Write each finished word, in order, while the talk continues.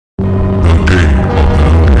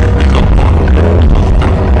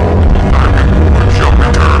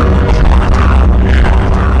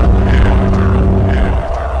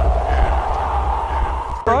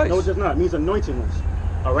means anointed ones.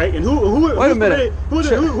 All right, and who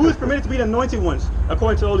is permitted to be the anointed ones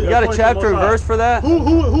according to the? You got a chapter and verse for that?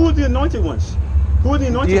 Who are the anointed ones? Who are the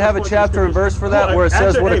anointed ones? Do you have a chapter and verse for that where it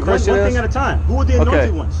says what a Christian is? One thing at a time. Who are the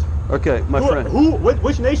anointed ones? Okay, my friend.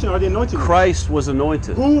 Which nation are the anointed ones? Christ was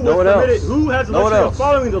anointed. Who was permitted? Who has the luxury of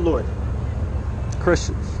following the Lord?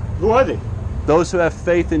 Christians. Who are they? Those who have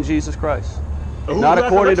faith in Jesus Christ. Not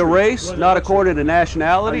according to race, not according to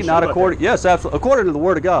nationality, not according, yes, absolutely, according to the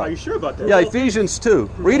Word of God. Are you sure about that? Yeah, Ephesians 2.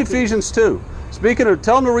 Read Ephesians 2. Speaking of,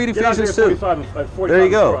 tell them to read Ephesians 2. There you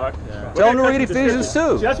go. Tell them to read Ephesians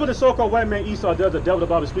 2. See, that's what the so-called white man Esau does, the devil the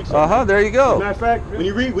Bible speaks of. There you go. Matter of fact, when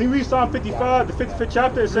you read Psalm 55, the 55th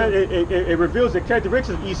chapter, it says it reveals the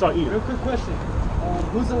characteristics of Esau Edom. Real quick question.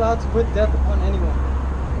 Who's allowed to put death upon anyone?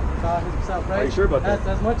 God himself, right? Are you sure about that?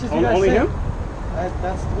 As much as you guys only say. him?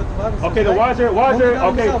 That's what the Bible says. Okay, then why is there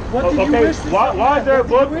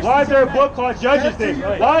a book called Judges then?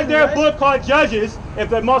 Why is there a book called Judges if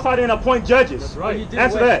the Most High didn't appoint judges? That's right.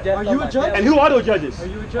 Answer that. Are you a judge? And who are those judges? Are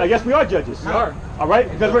you a judge? Yes, we are judges. We are. All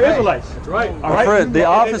right, because we're Israelites. That's right. All right. Friend, the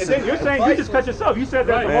opposite. And you're saying you just cut yourself. You said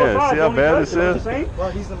that the Most High is the only judge. What you're saying?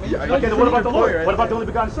 Well, he's the main judge. Okay, then what about the Lord? What about the only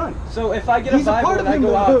begotten Son? So if I get a Bible and I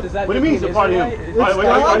go out, does that What do you mean he's a part of him?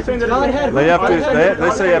 Are you saying that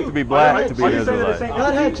they say you have to be black to be an Israelite.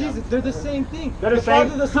 God had Jesus. They're the same thing. They're the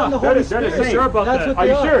Father, the Son, the Holy Spirit. Are you sure about that? Are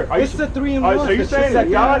you sure? It's the 3 in 1. Are you saying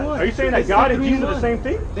that God? Are you saying that God and Jesus are the same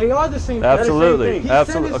thing? They are the same thing. Absolutely,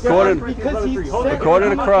 absolutely.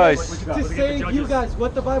 According to Christ, to save you guys,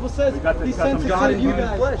 what the Bible says, He sent to save you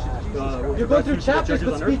guys. You're going through chapters,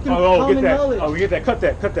 but speaking common knowledge. Oh, we get that. Cut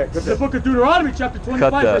that. The book of Deuteronomy, chapter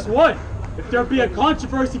 25, verse 1. If there be a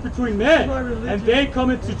controversy between men, and they come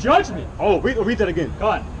into judgment. Oh, read that again.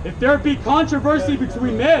 God, if there be controversy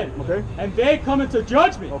between men, and they come into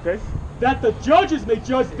judgment, that the judges may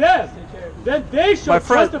judge them, then they shall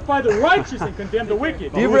justify the righteous and condemn the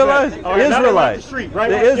wicked. Do you realize Israelites,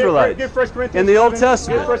 the Israelites in the Old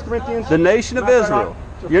Testament, the nation of Israel?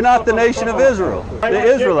 You're not the nation of Israel. The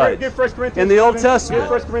Israelites in the Old Testament,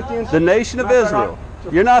 the nation of Israel.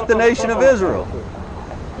 You're not the nation of Israel.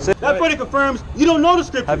 That further confirms you don't know the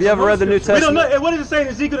scriptures. Have you ever read the New Testament? We don't know. What does it say in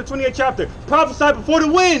Ezekiel the 28th chapter? Prophesy before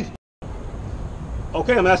the wind.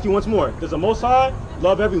 Okay, I'm asking you once more. Does the Most High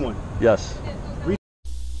love everyone? Yes.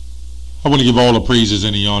 I want to give all the praises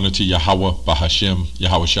and the honor to Yahawah, BaHaSHam,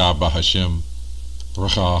 YAHAWASHI, BaHaSHam,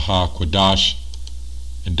 RAWCHAA, QADASH,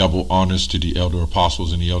 and double honors to the elder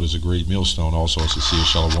apostles and the elders of Great Millstone. Also a sincere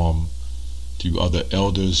shalom to other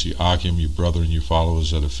elders, your AHCH, your brother, and your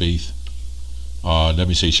followers of the faith. Let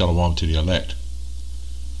me say shalom to the elect.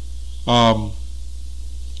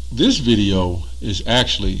 This video is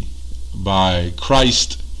actually by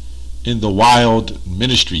Christ in the Wild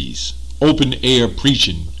Ministries, open air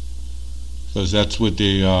preaching, because that's what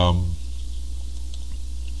they are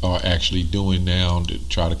actually doing now, to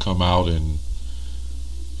try to come out and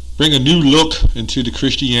bring a new look into the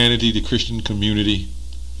Christianity, the Christian community,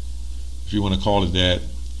 if you want to call it that.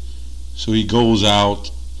 So he goes out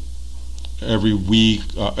every week,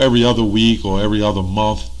 every other week or every other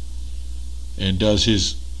month, and does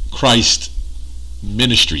his Christ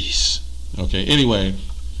ministries. Okay, anyway,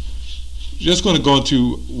 just going to go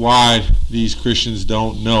into why these Christians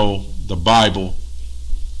don't know the Bible.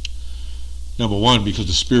 Number one, because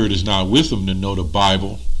the Spirit is not with them to know the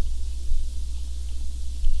Bible.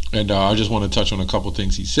 And I just want to touch on a couple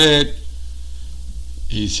things he said.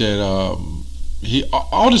 He said,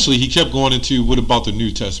 honestly, he kept going into, what about the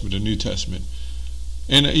New Testament,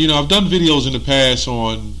 And, you know, I've done videos in the past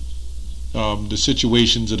on the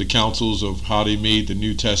situations of the councils of how they made the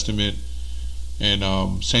New Testament,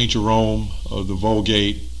 and Saint Jerome of the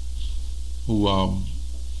Vulgate, who,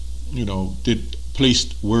 you know,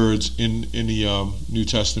 placed words in the New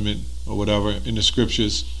Testament or whatever, in the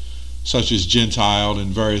scriptures, such as Gentile and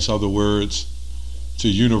various other words, to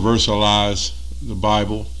universalize the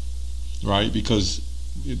Bible, right? Because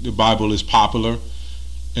the Bible is popular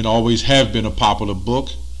and always have been a popular book,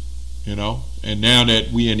 you know, and now that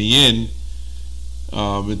we in the end,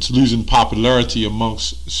 it's losing popularity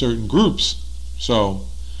amongst certain groups. So,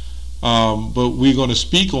 but we're going to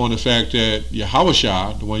speak on the fact that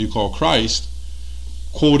Yahawashi, the one you call Christ,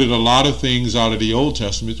 quoted a lot of things out of the Old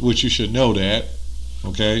Testament, which you should know that,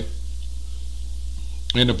 okay?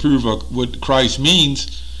 And to prove what Christ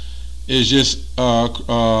means is just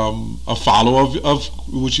a follower of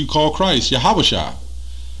what you call Christ, Yahawashi,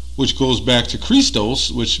 which goes back to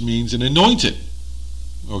Christos, which means an anointed.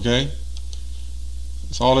 Okay?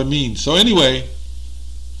 That's all it means. So anyway,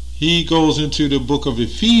 he goes into the book of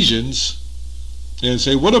Ephesians and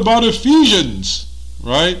say, what about Ephesians?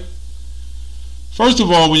 Right? First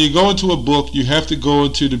of all, when you go into a book, you have to go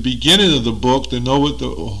into the beginning of the book to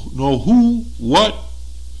know who, what,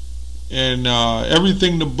 and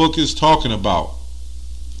everything the book is talking about.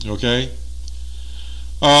 Okay?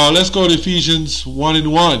 Let's go to Ephesians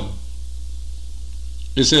 1:1.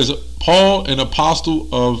 It says, Paul, an apostle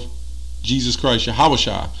of Jesus Christ,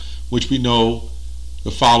 YAHAWASHI, which we know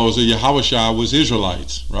the followers of YAHAWASHI was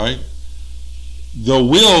Israelites, right? The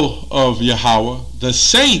will of Yahweh, the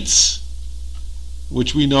saints,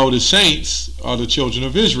 which we know the saints are the children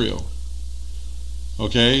of Israel.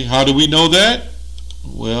 Okay, how do we know that?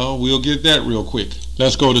 Well, we'll get that real quick.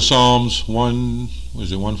 Let's go to Psalms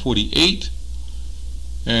 148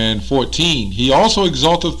 and 14. He also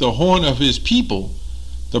exalteth the horn of his people,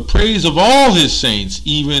 the praise of all his saints,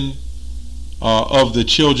 even of the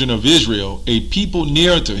children of Israel, a people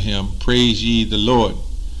near to him, praise ye the Lord.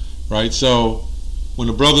 Right, so when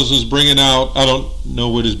the brothers was bringing out, I don't know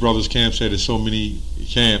what his brother's camp said, there's so many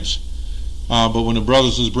camps, but when the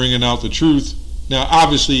brothers was bringing out the truth, now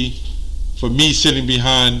obviously for me sitting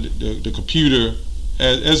behind the computer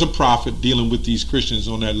as a prophet dealing with these Christians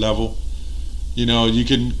on that level, you know, you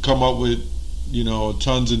can come up with, you know,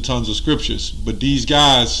 tons and tons of scriptures, but these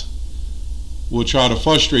guys will try to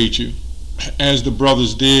frustrate you, as the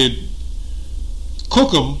brothers did,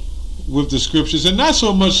 cook them with the scriptures, and not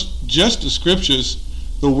so much just the scriptures,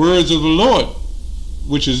 the words of the Lord,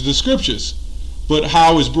 which is the scriptures, but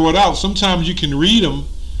how it's brought out. Sometimes you can read them,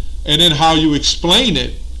 and then how you explain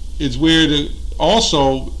it is where it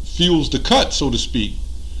also fuels the cut, so to speak.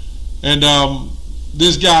 And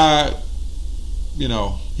this guy, you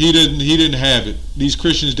know, he didn't have it. These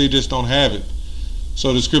Christians, they just don't have it.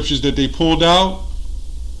 So the scriptures that they pulled out,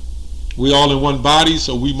 we all in one body,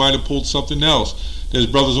 so we might have pulled something else. There's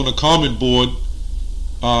brothers on the comment board,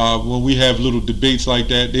 when we have little debates like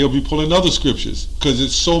that, they'll be pulling other scriptures, because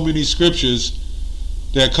it's so many scriptures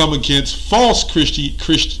that come against false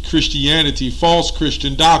Christianity, false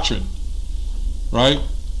Christian doctrine, right?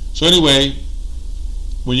 So anyway,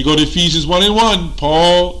 when you go to Ephesians 1:1,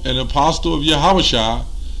 Paul, an apostle of YAHAWASHI,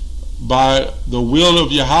 by the will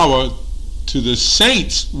of Yahweh, to the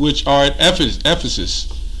saints which are at Ephesus.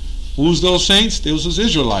 Who's those saints? Those was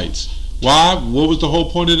Israelites. Why? What was the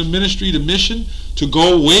whole point of the ministry, the mission? To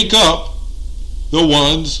go wake up the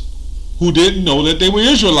ones who didn't know that they were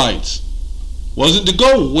Israelites. Wasn't to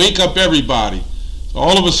go wake up everybody. So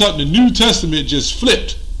all of a sudden the New Testament just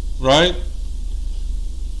flipped, right?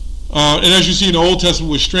 And as you see in the Old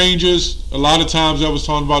Testament with strangers, a lot of times that was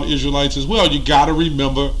talking about Israelites as well. You got to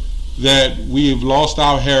remember that we have lost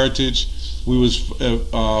our heritage. We was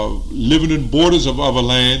living in borders of other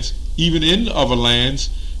lands, even in other lands,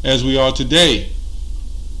 as we are today.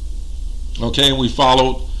 Okay, and we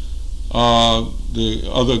followed the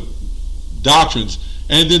other doctrines.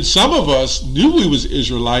 And then some of us knew we was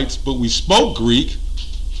Israelites, but we spoke Greek,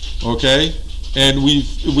 okay? And we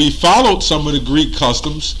followed some of the Greek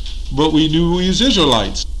customs, but we knew we was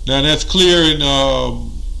Israelites. Now that's clear in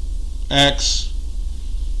Acts,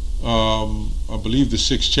 I believe the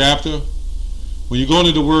 6th chapter. When you go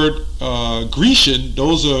into the word Grecian,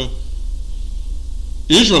 those are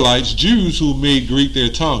Israelites, Jews who made Greek their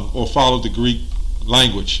tongue or followed the Greek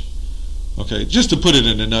language. Okay, just to put it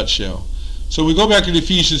in a nutshell. So we go back to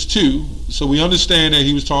Ephesians 2, so we understand that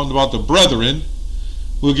he was talking about the brethren.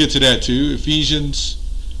 We'll get to that too. Ephesians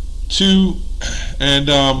 2 and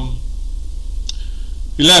 11.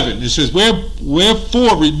 It says,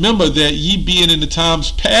 Wherefore remember that ye being in the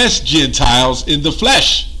times past Gentiles in the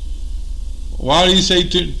flesh. Why do you say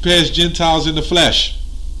past Gentiles in the flesh?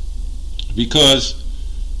 Because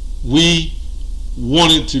we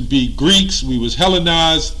wanted to be Greeks, we was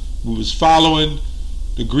Hellenized, we was following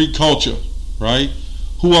the Greek culture, right?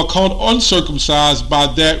 Who are called uncircumcised by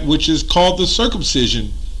that which is called the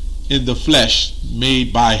circumcision in the flesh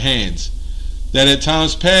made by hands. That at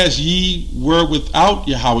times past ye were without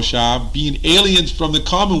YAHAWASHI, being aliens from the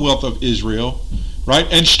commonwealth of Israel, right?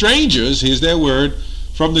 And strangers, here's that word,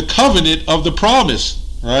 from the covenant of the promise,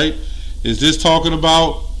 right? Is this talking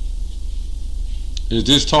about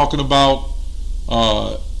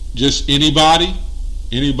just anybody?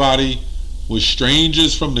 Anybody was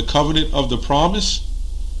strangers from the covenant of the promise,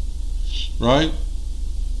 right?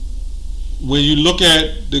 When you look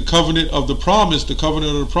at the covenant of the promise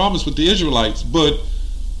with the Israelites, but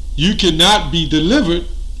you cannot be delivered,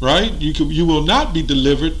 right? You will not be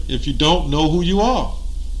delivered if you don't know who you are,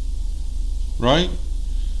 right?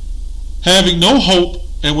 Having no hope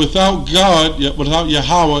and without God, without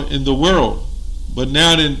Yahweh in the world, but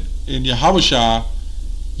now in YAHAWASHI,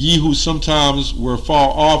 ye who sometimes were far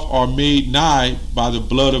off are made nigh by the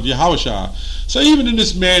blood of YAHAWASHI. So even in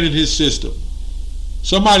this man and his system,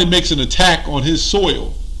 somebody makes an attack on his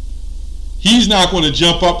soil, he's not going to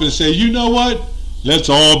jump up and say, you know what, let's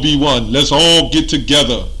all be one, let's all get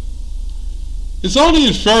together. It's only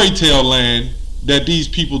in fairy tale land that these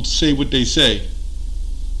people say what they say.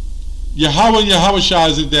 Yahawah and YAHAWASHI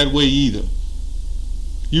isn't that way either.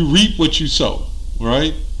 You reap what you sow,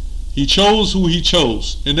 right? He chose who he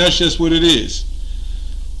chose, and that's just what it is.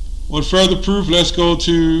 One further proof, let's go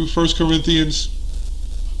to 1 Corinthians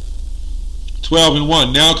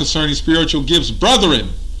 12:1. Now concerning spiritual gifts, brethren,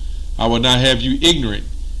 I will not have you ignorant.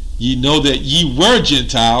 Ye know that ye were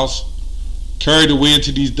Gentiles, carried away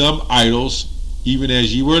into these dumb idols, even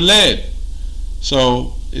as ye were led.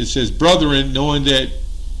 So it says, brethren, knowing that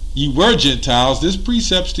ye were Gentiles. This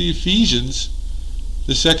precepts to Ephesians,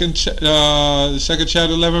 the second chapter,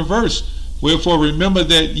 11th verse. Wherefore remember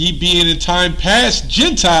that ye being in time past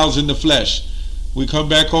Gentiles in the flesh. We come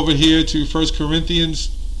back over here to 1 Corinthians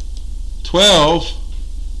 12.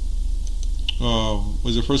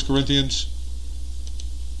 Was it 1 Corinthians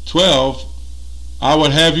 12? I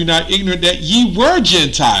would have you not ignorant that ye were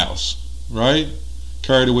Gentiles, right?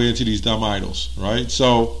 Carried away into these dumb idols, right?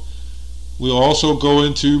 So we'll also go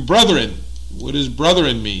into brethren. What does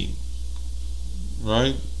brethren mean?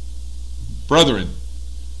 Right? Brethren.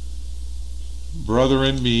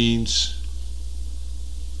 Brethren means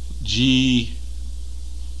I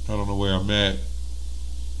don't know where I'm at.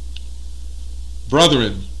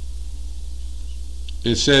 Brethren.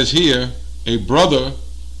 It says here, a brother.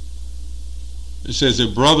 It says a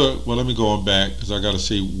brother. Well, let me go on back because I got to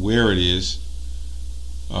say where it is.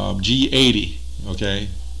 G80. Okay.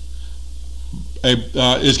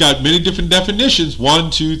 It's got many different definitions,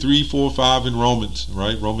 1, 2, 3, 4, 5 in Romans,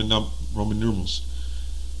 right? Roman numerals.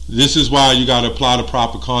 This is why you got to apply the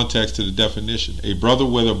proper context to the definition. A brother,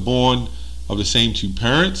 whether born of the same two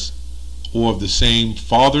parents or of the same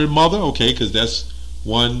father and mother, okay, because that's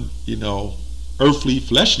one, earthly,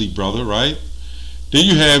 fleshly brother, right? Then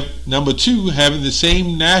you have number 2, having the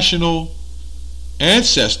same national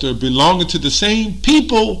ancestor, belonging to the same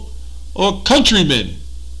people or countrymen.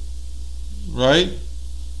 Right?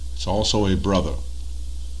 It's also a brother.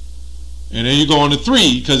 And then you go on to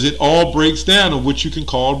 3, because it all breaks down on what you can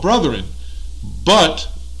call brethren. But,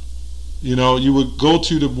 you would go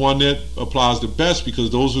to the one that applies the best, because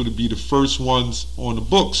those would be the first ones on the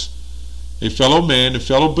books. A fellow man, a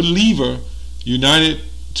fellow believer, united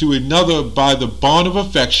to another by the bond of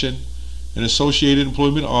affection and associated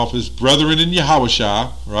employment office, brethren in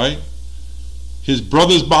YAHAWASHI, right? His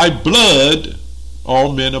brothers by blood,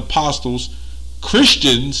 all men apostles,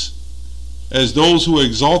 Christians, as those who are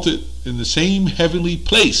exalted in the same heavenly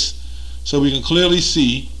place. So we can clearly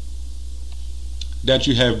see that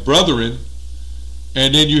you have brethren,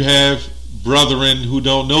 and then you have brethren who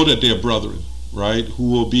don't know that they're brethren, right? Who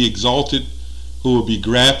will be exalted, who will be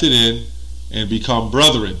grafted in and become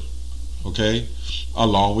brethren, okay,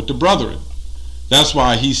 along with the brethren. That's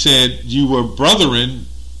why he said you were brethren.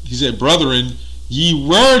 He said, brethren, ye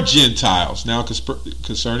were Gentiles. Now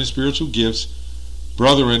concerning spiritual gifts,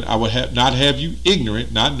 brethren, I would not have you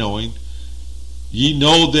ignorant, not knowing. Ye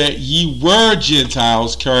know that ye were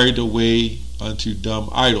Gentiles, carried away unto dumb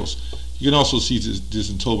idols. You can also see this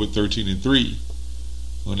in Tobit 13:3,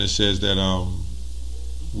 when it says that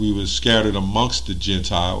we were scattered amongst the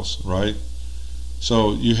Gentiles, right?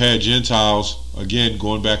 So you had Gentiles, again,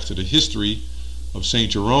 going back to the history of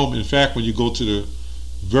St. Jerome. In fact, when you go to the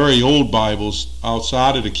very old Bibles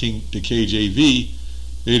outside of the KJV,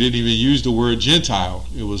 they didn't even use the word Gentile.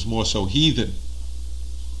 It was more so heathen,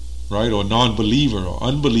 right? Or non-believer or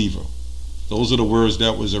unbeliever. Those are the words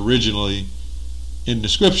that was originally in the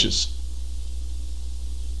scriptures.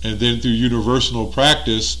 And then through universal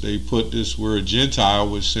practice, they put this word Gentile,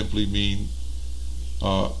 which simply mean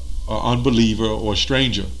unbeliever or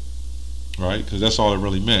stranger, right? Because that's all it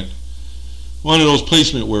really meant. One of those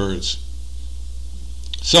placement words.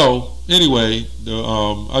 So anyway,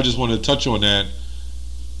 I just wanted to touch on that.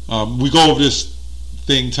 We go over this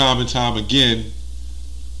thing time and time again.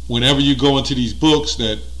 Whenever you go into these books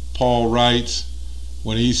that Paul writes,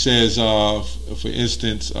 when he says, for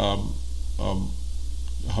instance,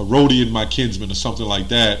 Herodian my kinsman, or something like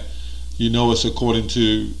that, it's according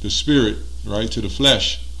to the spirit, right, to the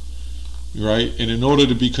flesh, right? And in order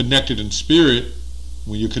to be connected in spirit,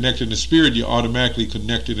 when you're connected in the spirit, you're automatically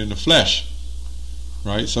connected in the flesh,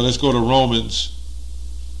 right? So let's go to Romans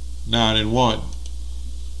 9:1.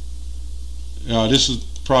 This has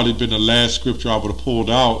probably been the last scripture I would have pulled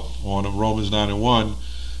out on Romans 9:1.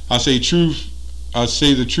 I say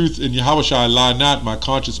the truth in YAHAWASHI, I lie not, my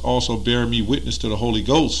conscience also bearing me witness to the Holy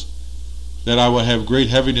Ghost, that I will have great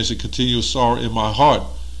heaviness and continual sorrow in my heart.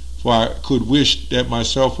 for I could wish that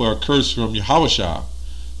myself were accursed from YAHAWASHI.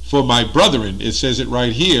 For my brethren, it says it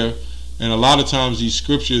right here, and a lot of times these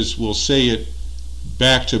scriptures will say it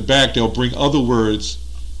back to back. They'll bring other words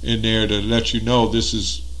in there to let you know this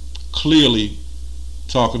is clearly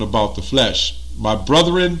talking about the flesh. My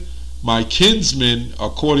brethren, my kinsmen,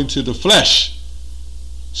 according to the flesh.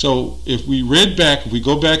 So if we read back, if we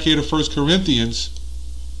go back here to 1 Corinthians,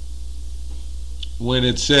 when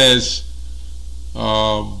it says,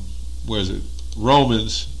 where is it?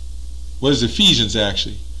 Romans, what is Ephesians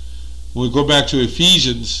actually? When we go back to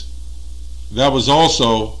Ephesians, that was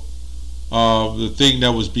also the thing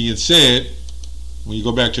that was being said. When you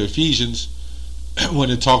go back to Ephesians, when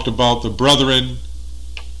it talked about the brethren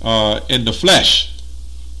in the flesh,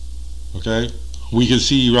 okay, we can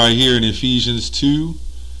see right here in Ephesians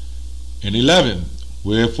 2:11,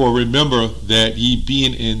 wherefore remember that ye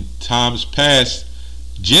being in times past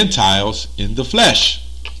Gentiles in the flesh.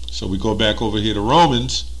 So we go back over here to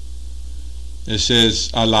Romans. It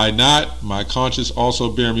says, I lie not, my conscience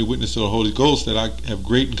also bear me witness to the Holy Ghost, that I have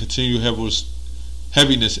great and continual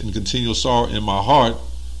heaviness and continual sorrow in my heart,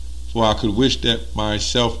 for I could wish that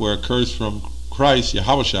myself were accursed from Christ,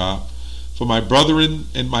 YAHAWASHI, for my brethren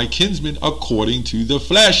and my kinsmen according to the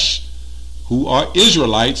flesh, who are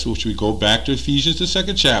Israelites, which we go back to Ephesians the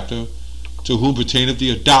 2nd chapter, to whom pertaineth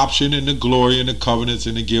the adoption and the glory and the covenants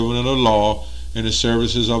and the giving of the law and the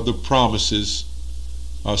services of the promises,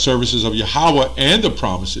 services of Yahweh and the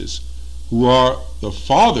promises, who are the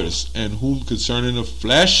fathers, and whom concerning the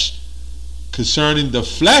flesh,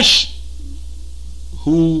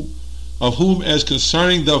 who of whom as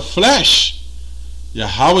concerning the flesh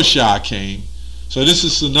YAHAWASHI came. So this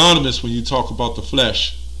is synonymous when you talk about the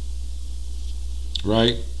flesh,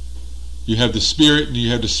 right? You have the spirit and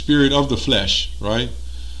you have the spirit of the flesh, right?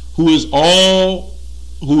 Who is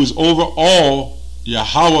over all,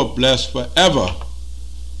 Yahweh blessed forever.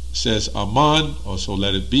 It says Amen, or so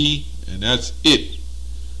let it be, and that's it.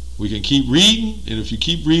 We can keep reading, and if you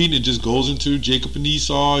keep reading, it just goes into Jacob and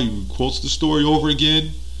Esau. He quotes the story over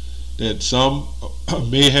again, that some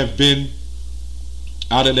may have been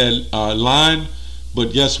out of that line,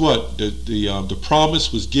 but guess what? The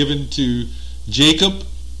promise was given to Jacob,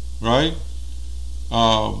 right?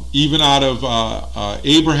 Even out of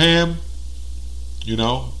Abraham, you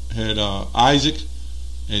know, had Isaac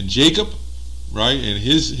and Jacob, right, and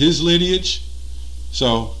his lineage.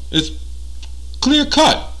 So it's clear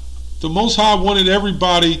cut. The Most High wanted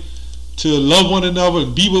everybody to love one another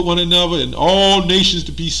and be with one another, and all nations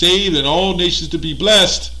to be saved and all nations to be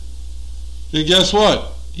blessed. Then guess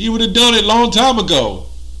what? He would have done it a long time ago.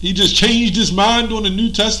 He just changed his mind on the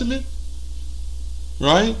New Testament,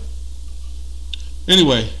 right?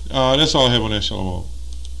 Anyway, that's all I have on that. Shalom.